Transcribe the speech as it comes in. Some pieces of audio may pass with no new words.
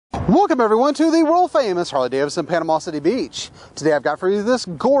Welcome everyone to the world famous Harley Davidson Panama City Beach. Today I've got for you this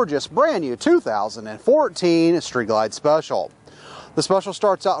gorgeous brand new 2014 Street Glide Special. The Special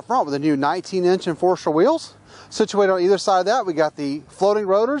starts out front with the new 19-inch enforcer wheels. Situated on either side of that, we got the floating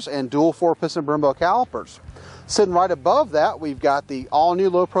rotors and dual 4-piston Brembo calipers. Sitting right above that, we've got the all-new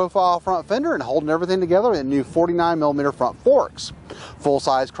low-profile front fender and holding everything together with new 49mm front forks.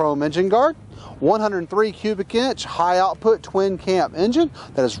 Full-size chrome engine guard. 103 cubic inch high output twin cam engine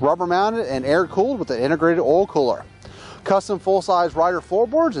that is rubber mounted and air cooled with an integrated oil cooler. Custom full size rider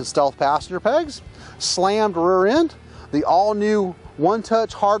floorboards and stealth passenger pegs. Slammed rear end. The all new one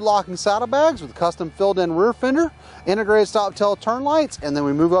touch hard locking saddlebags with custom filled in rear fender, integrated stop tail turn lights, and then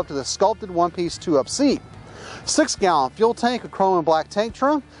we move up to the sculpted one piece 2-up seat. 6-gallon fuel tank with chrome and black tank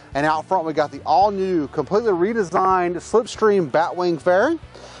trim, and out front we got the all new completely redesigned Slipstream Batwing fairing.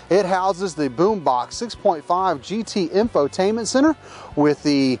 It houses the Boombox 6.5 GT infotainment center with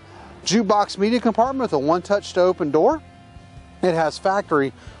the jukebox media compartment with a one-touch to open door. It has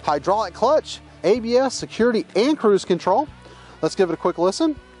factory hydraulic clutch, ABS, security, and cruise control. Let's give it a quick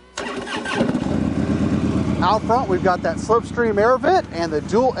listen. Out front, we've got that Slipstream air vent and the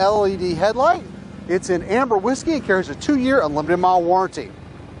dual LED headlight. It's in amber whiskey and carries a 2-year unlimited mile warranty.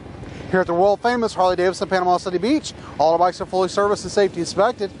 Here at the world famous Harley Davidson Panama City Beach, all our bikes are fully serviced and safety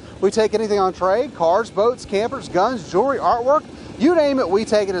inspected. We take anything on trade: cars, boats, campers, guns, jewelry, artwork, you name it, we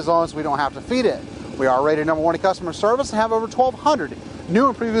take it as long as we don't have to feed it. We are rated #1 in customer service and have over 1,200 new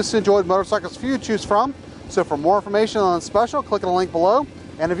and previously enjoyed motorcycles for you to choose from. So for more information on the Special, click on the link below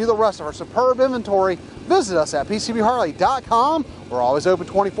and to view the rest of our superb inventory, visit us at PCBHarley.com. We're always open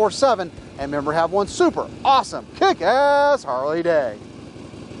 24/7, and remember, have one super awesome kick-ass Harley day.